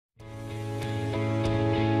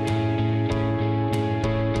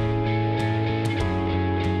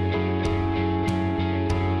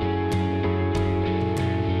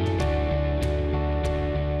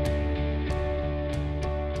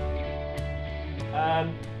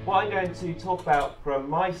What I'm going to talk about from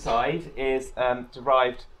my side is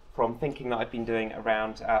derived from thinking that I've been doing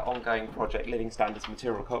around our ongoing project Living Standards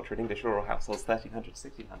Material Culture in English Rural Households 1300 to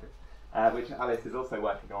 1600, which Alice is also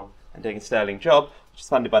working on and doing a sterling job, which is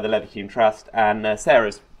funded by the Leverhulme Trust, and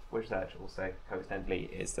Sarah's research also coincidentally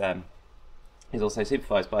is also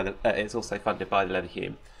supervised by the is also funded by the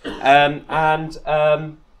Leverhulme,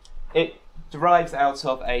 it derives out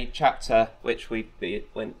of a chapter which we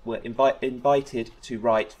were invited to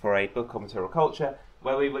write for a book on material culture,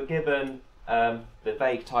 where we were given the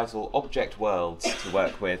vague title Object Worlds to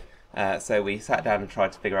work with. So we sat down and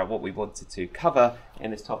tried to figure out what we wanted to cover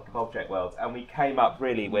in this topic of object worlds, and we came up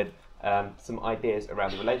really with some ideas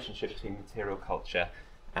around the relationship between material culture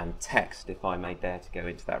and text, if I may dare to go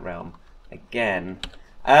into that realm again.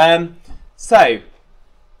 So,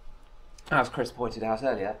 as Chris pointed out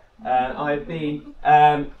earlier, I've been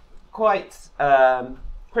quite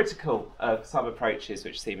critical of some approaches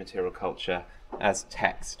which see material culture as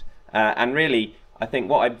text. And really, I think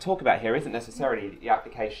what I'm talking about here isn't necessarily the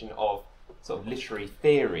application of sort of literary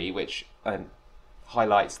theory, which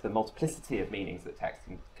highlights the multiplicity of meanings that text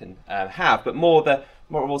can have, but more a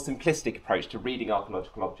more simplistic approach to reading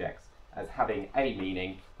archaeological objects as having a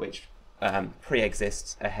meaning which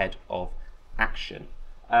pre-exists ahead of action.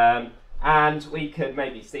 And we could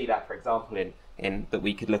maybe see that, for example, in that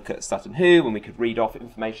we could look at Sutton Hoo, and we could read off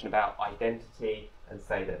information about identity and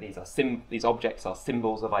say that these objects are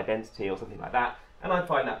symbols of identity or something like that. And I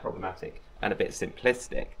find that problematic and a bit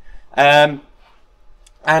simplistic. And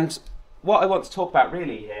what I want to talk about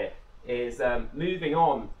really here is moving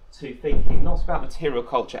on to thinking not about material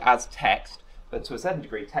culture as text, but to a certain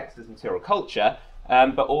degree text as material culture,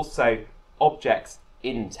 but also objects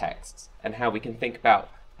in texts, and how we can think about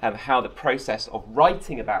how the process of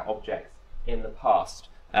writing about objects in the past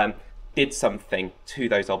did something to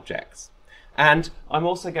those objects. And I'm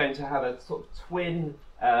also going to have a sort of twin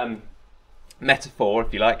metaphor,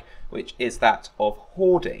 if you like, which is that of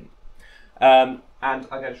hoarding. And I'm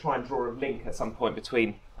going to try and draw a link at some point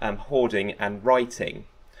between hoarding and writing.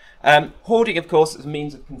 Hoarding, of course, is a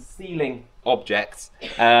means of concealing objects,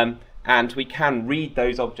 and we can read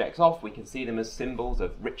those objects off. We can see them as symbols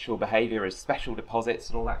of ritual behaviour, as special deposits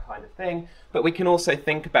and all that kind of thing. But we can also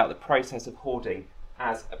think about the process of hoarding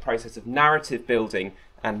as a process of narrative building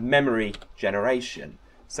and memory generation.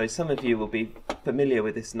 So some of you will be familiar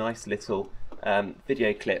with this nice little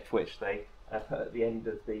video clip which they put at the end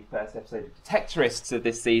of the first episode of Textualists of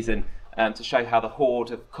this season to show how the hoard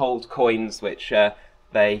of cold coins, which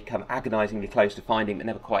they come agonisingly close to finding but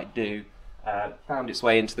never quite do, found its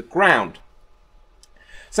way into the ground.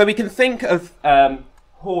 So we can think of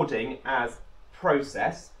hoarding as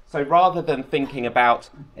process. So rather than thinking about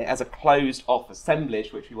it as a closed off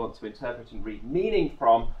assemblage which we want to interpret and read meaning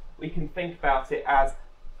from, we can think about it as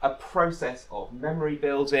a process of memory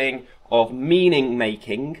building, of meaning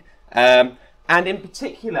making, and in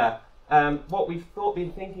particular what we've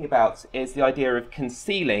been thinking about is the idea of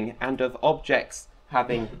concealing and of objects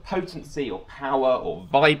having potency or power or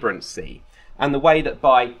vibrancy, and the way that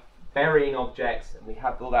by burying objects, and we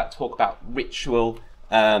have all that talk about ritual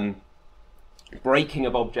breaking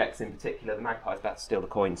of objects in particular, the magpie's about to steal the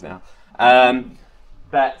coins now,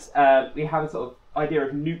 that we have a sort of idea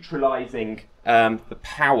of neutralising the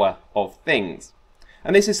power of things.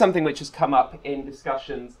 And this is something which has come up in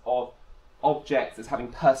discussions of objects as having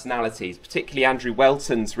personalities, particularly Andrew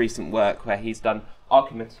Welton's recent work where he's done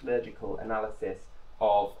archaeometallurgical analysis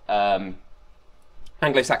of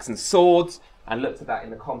Anglo-Saxon swords and looked at that in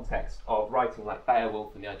the context of writing like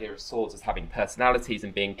Beowulf and the idea of swords as having personalities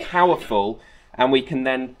and being powerful. And we can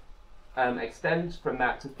then extend from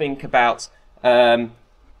that to think about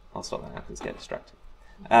I'll stop that now because it's getting distracting.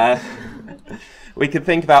 We can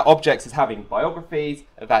think about objects as having biographies,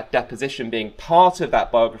 of that deposition being part of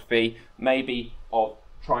that biography, maybe of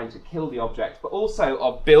trying to kill the object, but also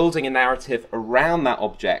of building a narrative around that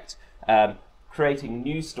object, creating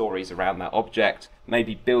new stories around that object,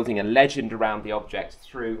 maybe building a legend around the object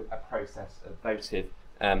through a process of votive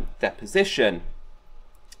deposition.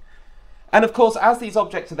 And of course, as these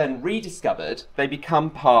objects are then rediscovered, they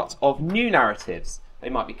become part of new narratives. They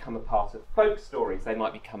might become a part of folk stories. They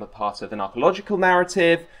might become a part of an archaeological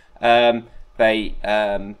narrative. They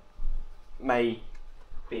may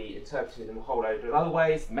be interpreted in a whole load of other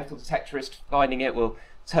ways. The metal detectorist finding it will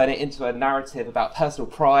turn it into a narrative about personal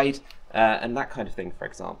pride and that kind of thing, for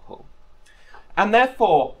example. And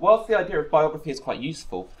therefore, whilst the idea of biography is quite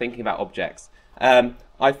useful for thinking about objects,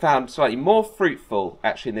 I found slightly more fruitful,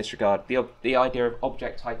 actually, in this regard, the idea of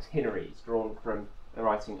object itineraries drawn from the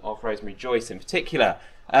writing of Rosemary Joyce in particular.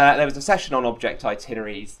 There was a session on object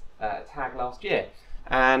itineraries a tag last year,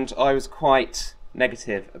 and I was quite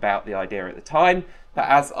negative about the idea at the time, but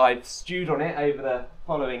as I've stewed on it over the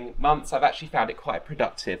following months, I've actually found it quite a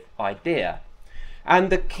productive idea.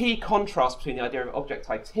 And the key contrast between the idea of object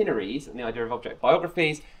itineraries and the idea of object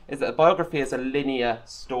biographies is that a biography is a linear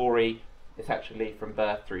story, effectively from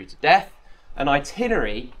birth through to death. An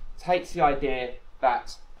itinerary takes the idea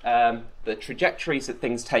that the trajectories that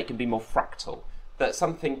things take can be more fractal, that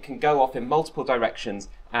something can go off in multiple directions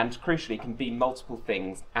and crucially can be multiple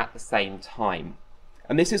things at the same time.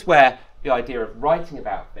 And this is where the idea of writing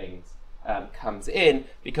about things comes in,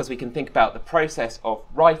 because we can think about the process of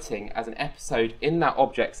writing as an episode in that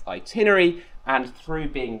object's itinerary, and through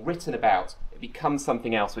being written about, it becomes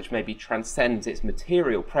something else which maybe transcends its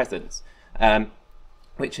material presence,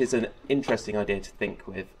 which is an interesting idea to think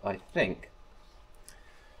with, I think.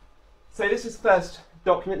 So this is the first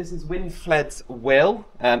document. This is Winfled's will.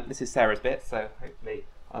 This is Sarah's bit, so hopefully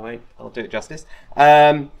I'll do it justice.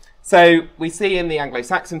 So we see in the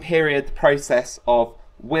Anglo-Saxon period the process of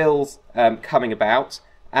wills coming about,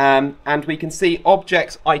 and we can see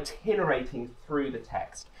objects itinerating through the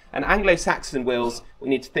text. And Anglo-Saxon wills we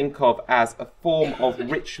need to think of as a form of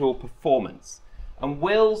ritual performance. And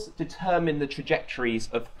wills determine the trajectories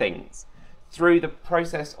of things. Through the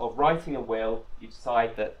process of writing a will, you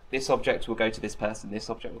decide that this object will go to this person, this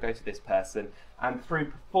object will go to this person, and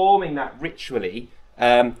through performing that ritually,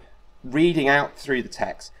 reading out through the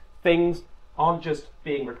text, things aren't just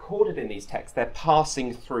being recorded in these texts, they're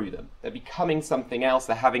passing through them. They're becoming something else,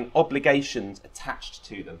 they're having obligations attached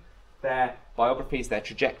to them. Their biographies, their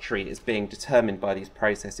trajectory is being determined by these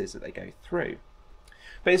processes that they go through.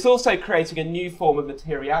 But it's also creating a new form of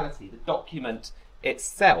materiality, the document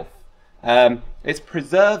itself. It's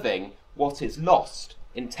preserving what is lost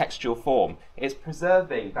in textual form. It's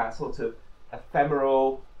preserving that sort of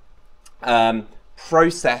ephemeral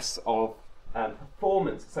process of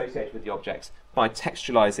performance associated with the objects by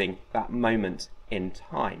textualizing that moment in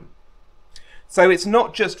time. So it's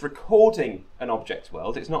not just recording an object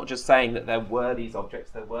world, it's not just saying that there were these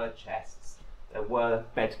objects, there were chests, there were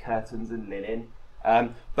bed curtains and linen,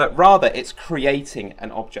 but rather it's creating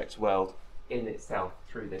an object world in itself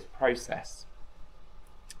through this process.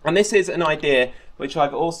 And this is an idea which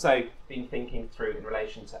I've also been thinking through in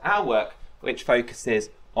relation to our work, which focuses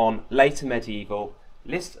on later medieval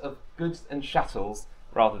list of goods and chattels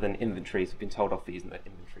rather than inventories. We've been told off for using the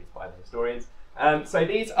inventories by the historians. So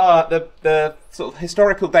these are the sort of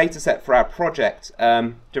historical data set for our project,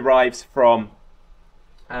 derives from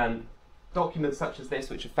documents such as this,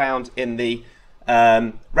 which are found in the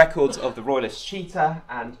records of the Royalist Cheetah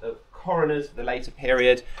and of coroners of the later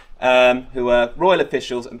period, who were royal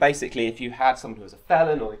officials, and basically if you had someone who was a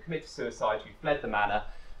felon or who committed suicide who fled the manor,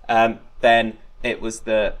 then it was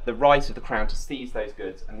the right of the crown to seize those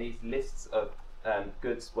goods, and these lists of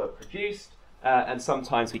goods were produced, and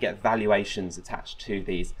sometimes we get valuations attached to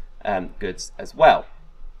these goods as well.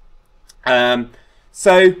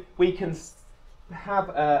 So we can have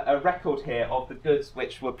a record here of the goods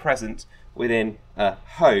which were present within a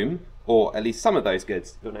home, or at least some of those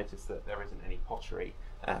goods. You'll notice that there isn't any pottery,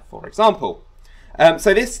 for example.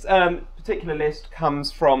 So this particular list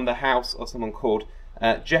comes from the house of someone called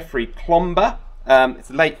Geoffrey Clomber. It's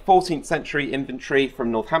a late 14th century inventory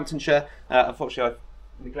from Northamptonshire. Unfortunately,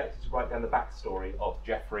 I've neglected to write down the backstory of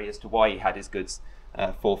Geoffrey as to why he had his goods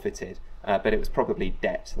forfeited, but it was probably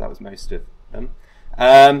debt. That was most of them.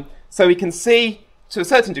 So we can see to a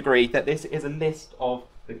certain degree that this is a list of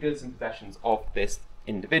the goods and possessions of this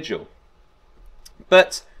individual.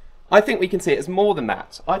 But I think we can see it as more than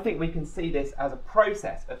that. I think we can see this as a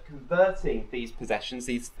process of converting these possessions,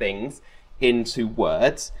 these things, into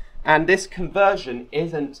words. And this conversion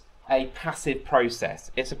isn't a passive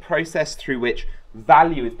process. It's a process through which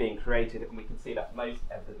value is being created, and we can see that most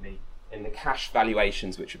evidently in the cash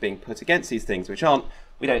valuations which are being put against these things, which aren't,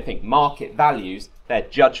 we don't think, market values, they're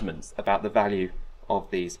judgments about the value of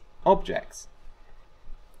these objects.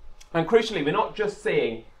 And crucially, we're not just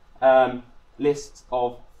seeing lists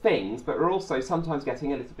of things, but we're also sometimes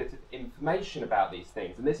getting a little bit of information about these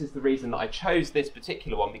things. And this is the reason that I chose this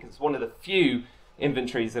particular one, because it's one of the few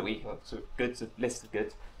inventories that we, sort of goods, lists of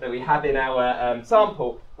goods, that we have in our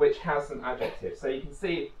sample, which has some adjectives. So you can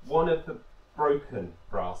see one of the broken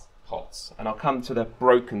brass pots, and I'll come to the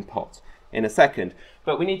broken pot in a second.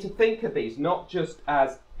 But we need to think of these not just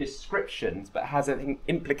as descriptions, but as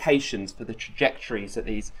implications for the trajectories that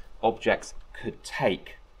these objects could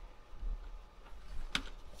take.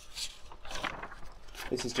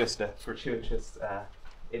 This is just a gratuitous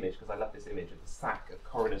image, because I love this image of the sack of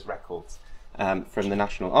coroner's records from the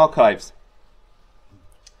National Archives.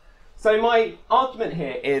 So my argument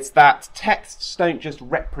here is that texts don't just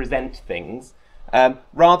represent things,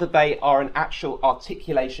 rather they are an actual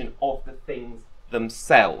articulation of the things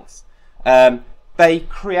themselves. They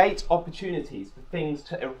create opportunities for things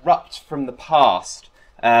to erupt from the past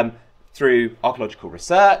through archaeological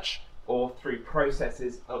research or through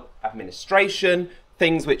processes of administration.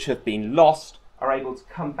 Things which have been lost are able to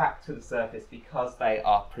come back to the surface because they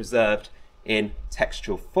are preserved in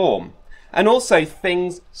textual form. And also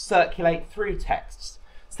things circulate through texts.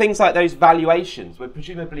 Things like those valuations would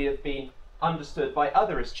presumably have been understood by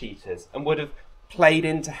other escheators and would have played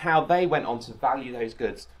into how they went on to value those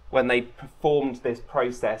goods when they performed this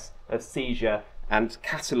process of seizure and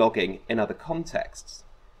cataloguing in other contexts.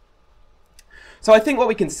 So I think what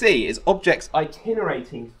we can see is objects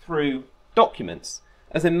itinerating through documents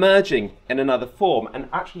as emerging in another form and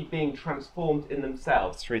actually being transformed in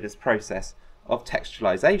themselves through this process of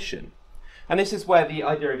textualisation. And this is where the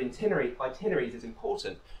idea of itineraries is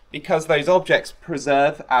important, because those objects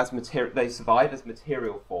preserve as material, they survive as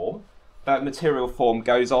material form. That material form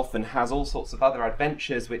goes off and has all sorts of other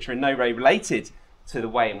adventures which are in no way related to the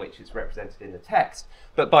way in which it's represented in the text.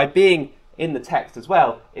 But by being in the text as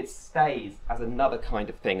well, it stays as another kind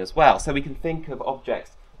of thing as well. So we can think of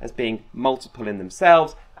objects as being multiple in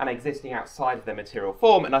themselves and existing outside of their material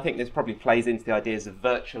form. And I think this probably plays into the ideas of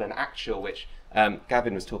virtual and actual, which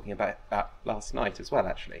Gavin was talking about last night as well,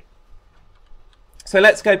 actually. So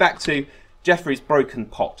let's go back to Geoffrey's broken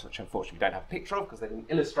pot, which unfortunately we don't have a picture of because they didn't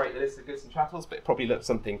illustrate the list of goods and chattels, but it probably looks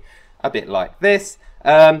something a bit like this.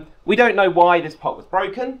 We don't know why this pot was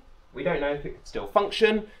broken. We don't know if it could still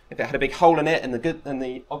function, if it had a big hole in it and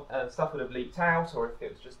the stuff would have leaked out, or if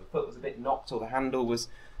it was just the foot was a bit knocked or the handle was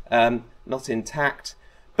not intact.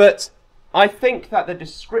 But I think that the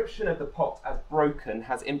description of the pot as broken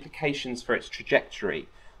has implications for its trajectory.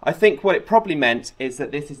 I think what it probably meant is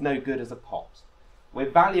that this is no good as a pot. We're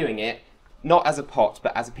valuing it not as a pot,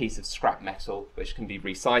 but as a piece of scrap metal, which can be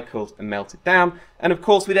recycled and melted down. And of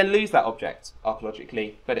course, we then lose that object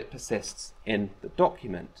archaeologically, but it persists in the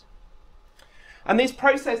document. And these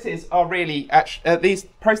processes are really, these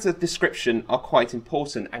processes of description are quite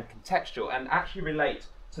important and contextual and actually relate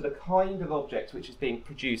to the kind of object which is being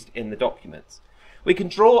produced in the documents. We can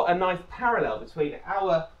draw a nice parallel between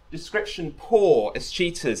our description poor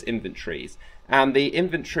escheators inventories and the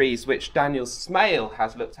inventories which Daniel Smale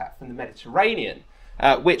has looked at from the Mediterranean,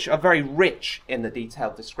 which are very rich in the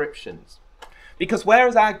detailed descriptions. Because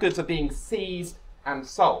whereas our goods are being seized and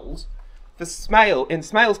sold, in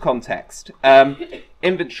Smale's context,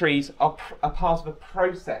 inventories are part of a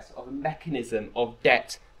process, of a mechanism of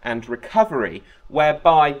debt and recovery,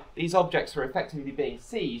 whereby these objects are effectively being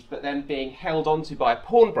seized but then being held onto by a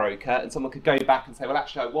pawnbroker, and someone could go back and say, well,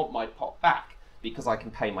 actually I want my pot back because I can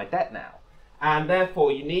pay my debt now. And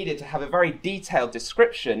therefore you needed to have a very detailed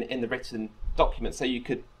description in the written document so you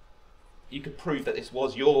could prove that this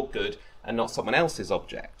was your good and not someone else's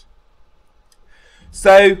object.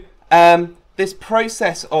 So this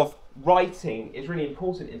process of writing is really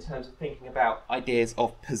important in terms of thinking about ideas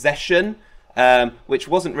of possession, which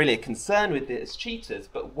wasn't really a concern with the escheators,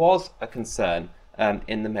 but was a concern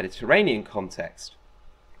in the Mediterranean context.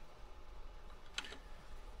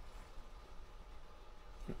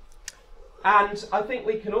 And I think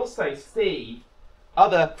we can also see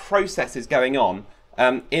other processes going on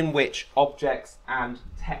in which objects and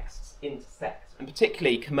texts intersect, and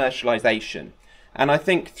particularly commercialisation. And I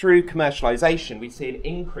think through commercialisation we see an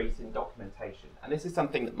increase in documentation. And this is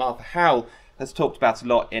something that Martha Howell has talked about a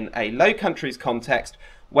lot in a Low Countries context,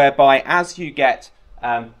 whereby as you get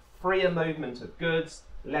freer movement of goods,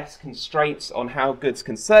 less constraints on how goods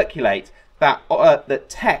can circulate, that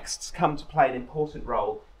texts come to play an important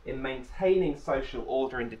role in maintaining social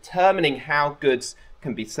order and determining how goods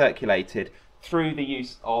can be circulated through the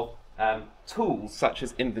use of tools such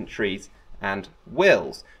as inventories and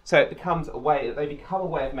wills. So it becomes they become a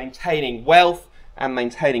way of maintaining wealth and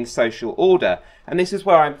maintaining social order. And this is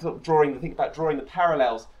where I'm sort of drawing the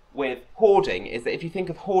parallels with hoarding, is that if you think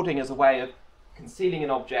of hoarding as a way of concealing an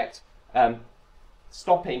object,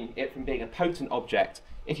 stopping it from being a potent object,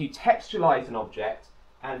 if you textualize an object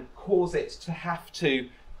and cause it to have to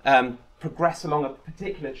progress along a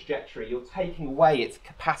particular trajectory, you're taking away its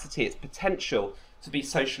capacity, its potential to be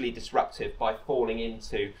socially disruptive by falling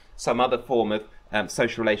into some other form of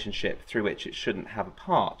social relationship through which it shouldn't have a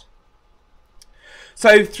part.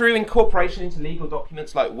 So through incorporation into legal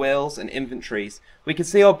documents like wills and inventories, we can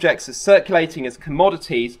see objects as circulating as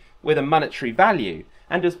commodities with a monetary value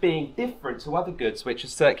and as being different to other goods which are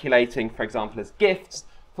circulating, for example, as gifts,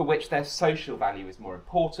 for which their social value is more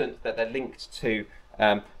important, that they're linked to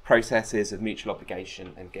processes of mutual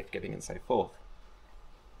obligation and gift-giving and so forth.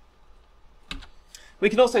 We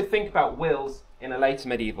can also think about wills in a later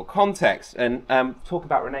medieval context and talk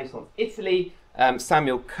about Renaissance Italy.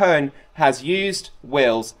 Samuel Cohen has used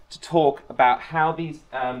wills to talk about how these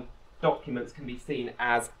documents can be seen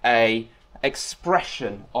as an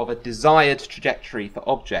expression of a desired trajectory for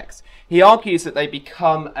objects. He argues that they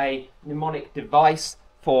become a mnemonic device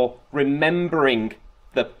for remembering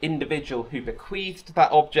the individual who bequeathed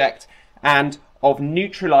that object and of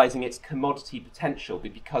neutralizing its commodity potential,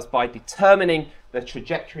 because by determining the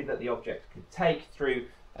trajectory that the object could take through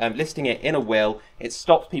listing it in a will, it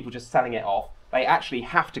stops people just selling it off. They actually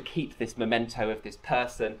have to keep this memento of this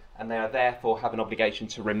person, and they are therefore have an obligation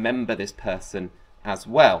to remember this person as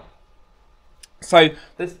well. So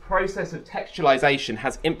this process of textualization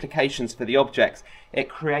has implications for the objects. It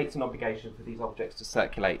creates an obligation for these objects to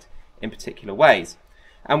circulate in particular ways.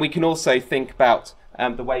 And we can also think about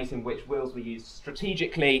the ways in which wills were used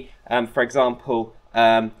strategically, for example,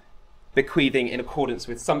 bequeathing in accordance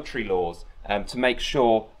with sumptuary laws to make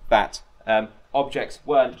sure that objects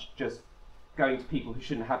weren't just going to people who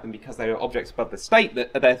shouldn't have them because they were objects above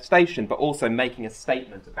their station, but also making a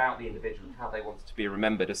statement about the individual and how they wanted to be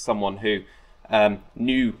remembered as someone who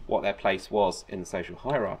knew what their place was in the social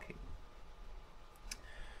hierarchy.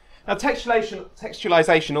 Now,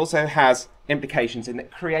 textualization also has implications in that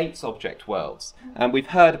it creates object worlds. We've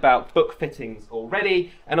heard about book fittings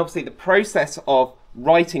already, and obviously the process of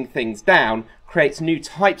writing things down creates new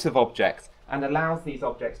types of objects and allows these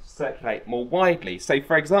objects to circulate more widely. So,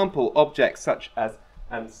 for example, objects such as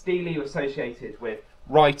stele are associated with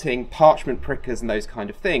writing, parchment prickers and those kind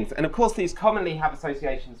of things. And of course these commonly have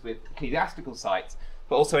associations with ecclesiastical sites,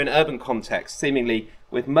 but also in urban contexts, seemingly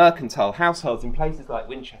with mercantile households in places like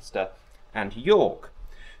Winchester and York.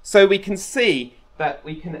 So we can see that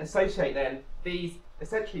we can associate then these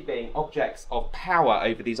essentially being objects of power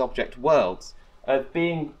over these object worlds, of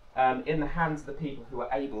being in the hands of the people who are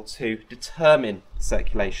able to determine the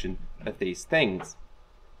circulation of these things.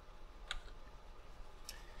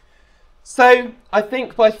 So I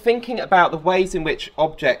think by thinking about the ways in which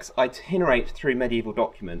objects itinerate through medieval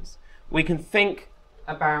documents, we can think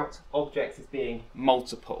about objects as being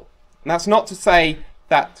multiple. And that's not to say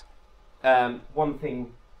that there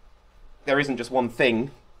isn't just one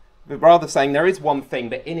thing, but rather saying there is one thing,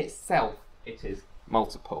 but in itself it is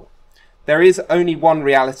multiple. There is only one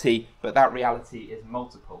reality, but that reality is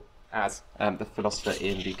multiple, as the philosopher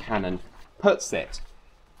Ian Buchanan puts it.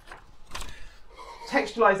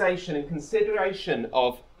 Textualization and consideration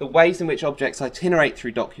of the ways in which objects itinerate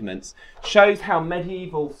through documents shows how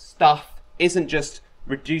medieval stuff isn't just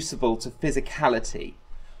reducible to physicality.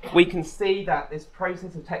 We can see that this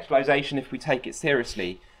process of textualization, if we take it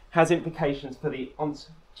seriously, has implications for the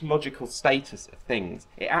ontological status of things.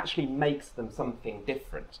 It actually makes them something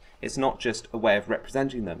different. It's not just a way of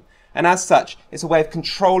representing them. And as such, it's a way of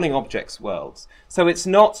controlling objects' worlds. So it's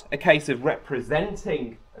not a case of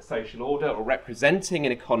representing a social order or representing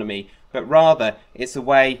an economy, but rather it's a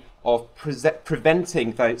way of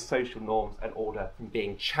preventing those social norms and order from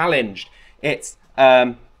being challenged. It's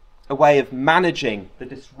a way of managing the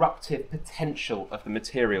disruptive potential of the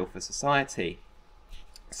material for society.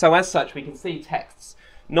 So as such, we can see texts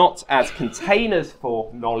not as containers for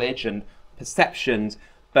knowledge and perceptions,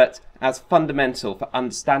 but as fundamental for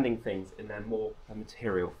understanding things in their more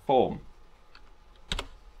material form.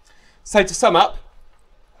 So to sum up,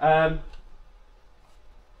 our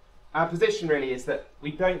position really is that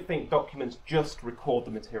we don't think documents just record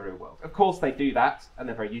the material world. Of course they do that, and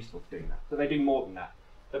they're very useful for doing that, but they do more than that.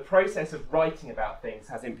 The process of writing about things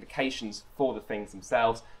has implications for the things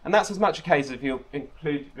themselves, and that's as much a case of you're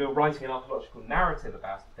writing an archaeological narrative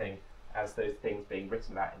about a thing as those things being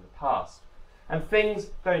written about in the past. And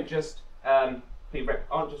things don't just aren't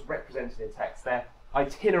just represented in text; they're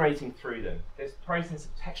itinerating through them. This process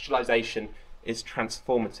of textualization is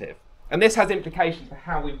transformative, and this has implications for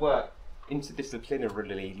how we work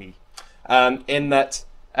interdisciplinarily. In that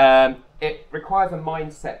it requires a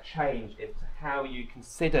mindset change into how you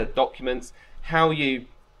consider documents, how you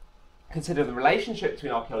consider the relationship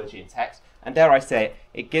between archaeology and text, and dare I say it,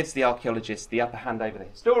 it gives the archaeologists the upper hand over the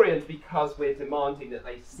historians because we're demanding that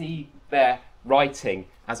they see their writing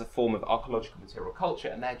as a form of archaeological material culture,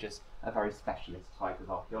 and they're just a very specialist type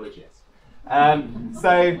of archaeologist.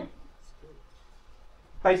 So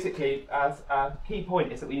basically, as a key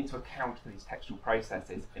point is that we need to account for these textual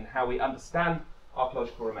processes in how we understand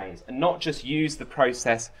archaeological remains, and not just use the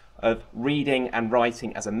process of reading and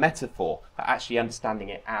writing as a metaphor, but actually understanding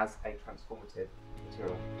it as a transformative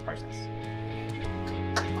material process.